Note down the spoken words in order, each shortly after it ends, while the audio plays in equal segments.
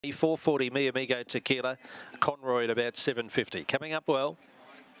440 Mi Amigo Tequila, Conroy at about 750. Coming up well.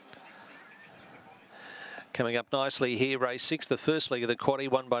 Coming up nicely here, race 6, the first leg of the quaddie,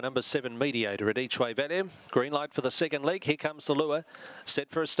 won by number 7 Mediator at each way value. Green light for the second leg. Here comes the lure,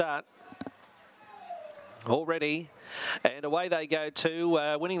 set for a start. All ready, and away they go too.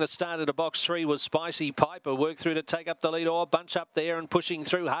 Winning the start at a box 3 was Spicy Piper. Worked through to take up the lead. Or bunch up there and pushing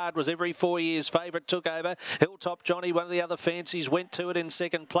through hard was Every 4 Years favourite. Took over. Hilltop Johnny, one of the other fancies, went to it in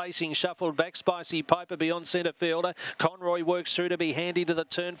second placing. Shuffled back. Spicy Piper beyond centre fielder. Conroy works through to be handy to the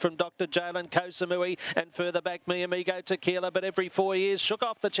turn from Dr. Jalen Kosamui, and further back Mi Amigo Tequila. But Every 4 Years shook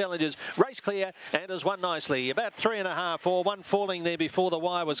off the challengers. Race clear and has won nicely. About 3.5 or 1 falling there before the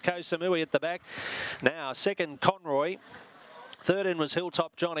wire was Kosamui at the back. Now second Conroy. Third in was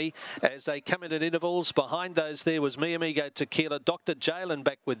Hilltop Johnny as they come in at intervals. Behind those there was Mi Amigo Tequila. Dr. Jalen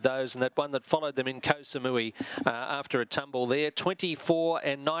back with those, and that one that followed them in Kosamui after a tumble there. 24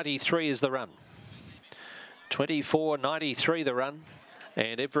 and 93 is the run. 24.93 the run,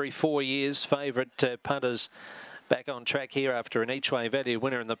 and Every 4 Years favourite punters back on track here after an each way value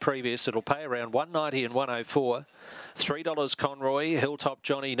winner in the previous. It'll pay around 190 and 104. $3 Conroy, Hilltop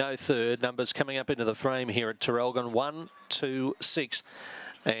Johnny, no third. Numbers coming up into the frame here at Traralgon. 1, 2, 6.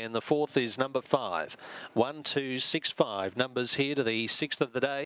 And the fourth is number 5. 1, 2, 6, 5. Numbers here to the 6th of the day.